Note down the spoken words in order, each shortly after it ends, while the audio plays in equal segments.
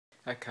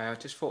Okay, I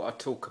just thought I'd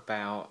talk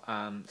about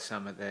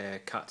some of the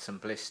cuts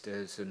and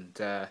blisters and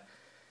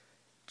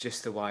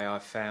just the way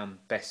I've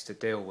found best to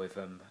deal with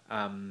them.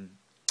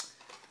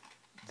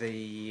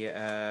 The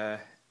uh,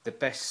 the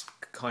best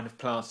kind of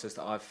plasters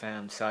that I've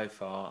found so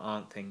far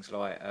aren't things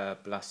like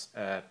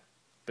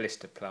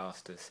blister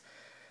plasters.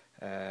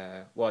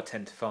 What I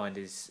tend to find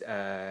is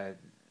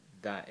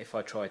that if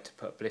I tried to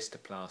put a blister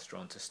plaster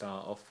on to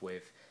start off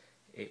with,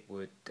 it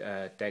would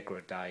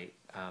degrade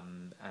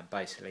and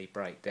basically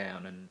break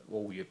down, and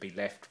all you'd be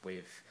left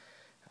with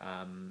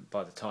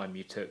by the time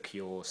you took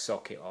your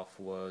socket off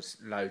was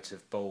loads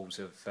of balls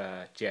of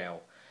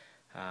gel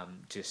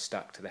just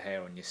stuck to the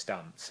hair on your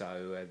stump.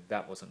 So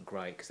that wasn't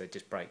great because they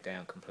just break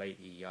down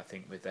completely, I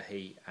think, with the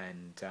heat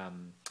and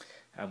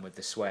with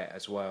the sweat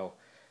as well.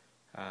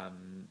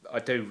 I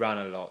do run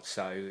a lot,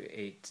 so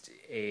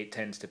it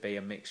tends to be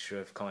a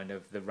mixture of kind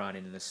of the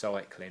running and the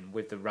cycling.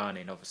 With the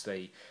running,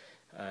 obviously,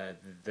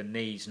 the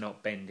knees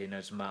not bending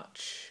as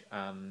much,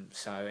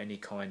 so any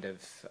kind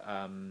of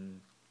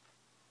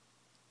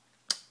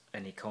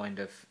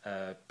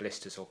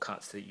blisters or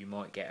cuts that you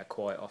might get are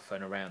quite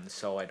often around the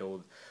side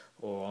or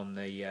on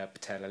the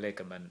patella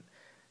ligament.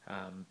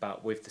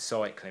 But with the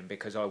cycling,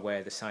 because I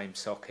wear the same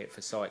socket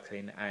for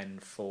cycling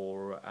and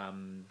for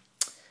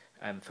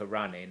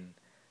running,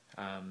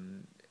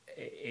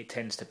 it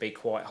tends to be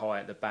quite high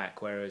at the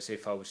back. Whereas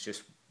if I was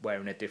just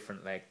wearing a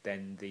different leg,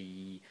 then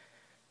the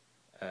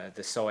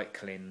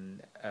cycling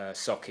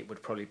socket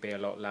would probably be a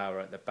lot lower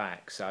at the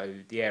back. So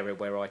the area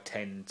where I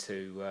tend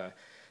to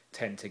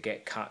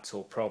get cuts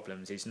or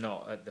problems is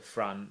not at the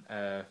front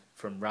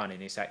from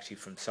running, it's actually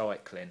from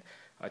cycling.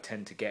 I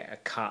tend to get a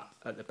cut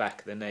at the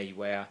back of the knee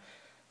where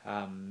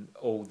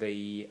all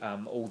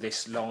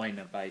this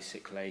liner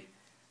basically,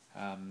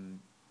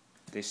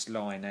 this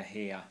liner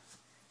here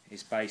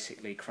is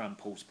basically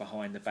crumples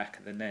behind the back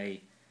of the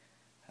knee,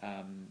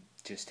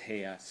 just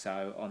here.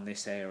 So on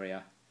this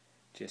area,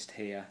 just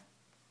here,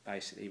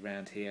 basically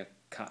round here,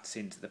 cuts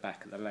into the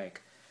back of the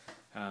leg.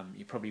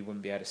 You probably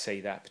wouldn't be able to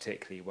see that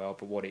particularly well,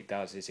 but what it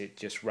does is it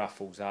just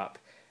ruffles up,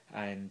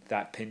 and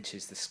that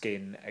pinches the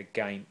skin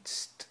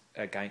against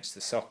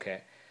the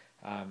socket.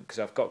 Because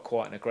I've got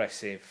quite an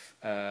aggressive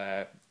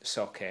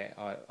socket,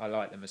 I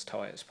like them as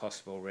tight as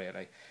possible,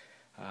 really.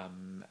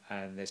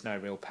 And there's no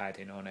real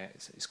padding on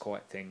it. It's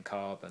quite thin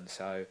carbon,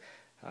 so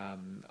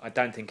I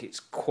don't think it's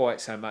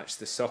quite so much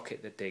the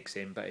socket that digs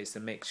in, but it's the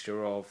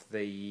mixture of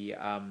the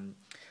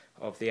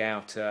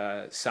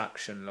outer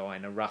suction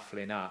liner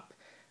ruffling up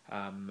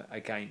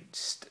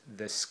against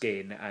the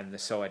skin and the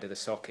side of the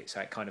socket,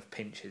 so it kind of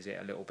pinches it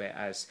a little bit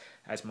as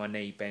my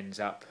knee bends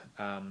up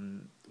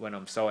when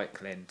I'm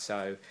cycling.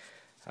 So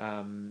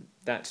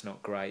that's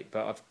not great.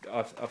 But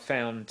I've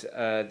found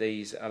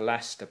these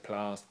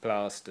elastoplast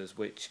plasters,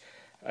 which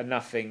are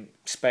nothing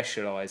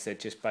specialised. They're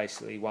just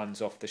basically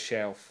ones off the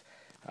shelf,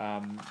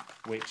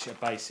 which are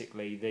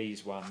basically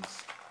these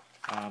ones.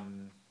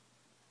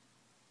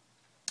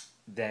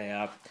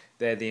 They're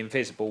the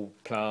invisible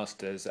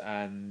plasters,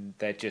 and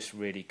they're just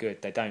really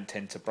good. They don't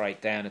tend to break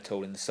down at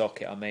all in the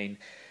socket. I mean,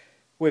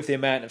 with the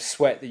amount of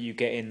sweat that you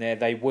get in there,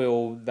 they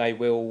will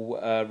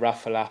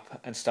ruffle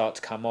up and start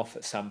to come off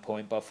at some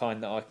point. But I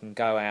find that I can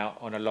go out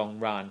on a long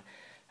run,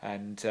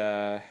 and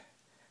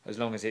as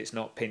long as it's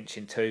not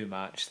pinching too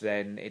much,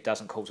 then it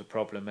doesn't cause a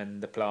problem,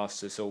 and the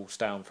plasters all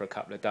stay on for a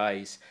couple of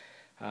days.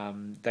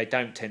 They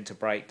don't tend to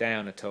break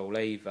down at all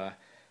either.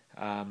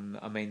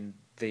 I mean,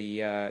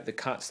 the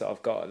cuts that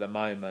I've got at the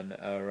moment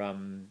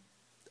are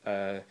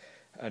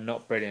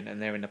not brilliant,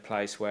 and they're in a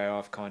place where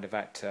I've kind of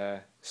had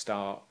to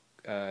start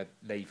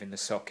leaving the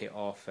socket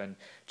off and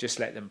just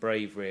let them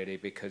breathe, really,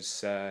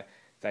 because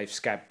they've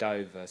scabbed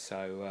over.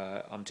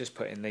 So I'm just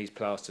putting these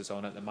plasters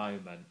on at the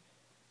moment.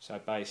 So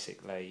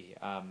basically,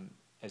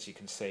 as you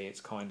can see,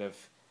 it's kind of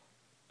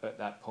at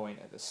that point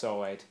at the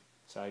side,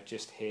 so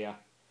just here.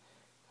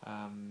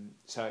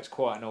 So it's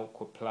quite an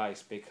awkward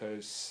place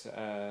because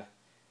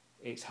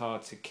it's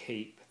hard to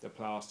keep the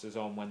plasters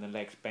on when the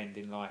leg's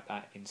bending like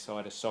that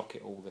inside a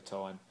socket all the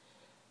time.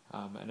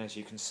 And as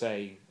you can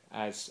see,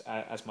 as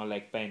my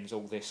leg bends,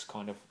 all this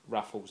kind of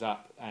ruffles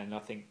up and I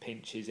think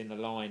pinches in the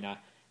liner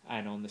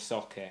and on the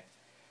socket.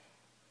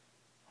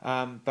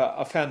 But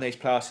I found these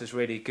plasters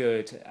really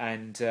good,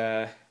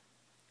 and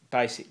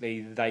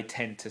basically they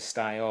tend to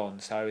stay on.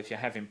 So if you're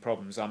having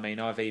problems, I mean,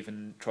 I've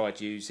even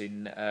tried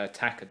using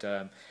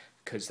Tachoderm,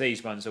 because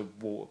these ones are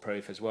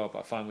waterproof as well, but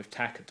I find with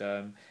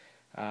Tachoderm,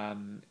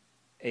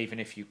 even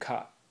if you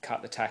cut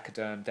the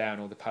Tachoderm down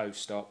or the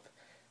post stop,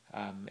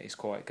 it's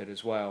quite good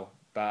as well.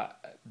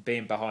 But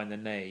being behind the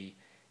knee,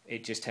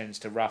 it just tends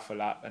to ruffle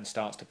up and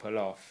starts to pull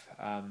off.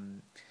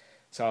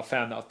 So I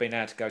found that I've been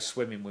able to go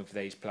swimming with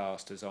these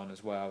plasters on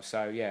as well.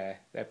 So yeah,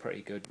 they're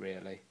pretty good,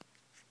 really.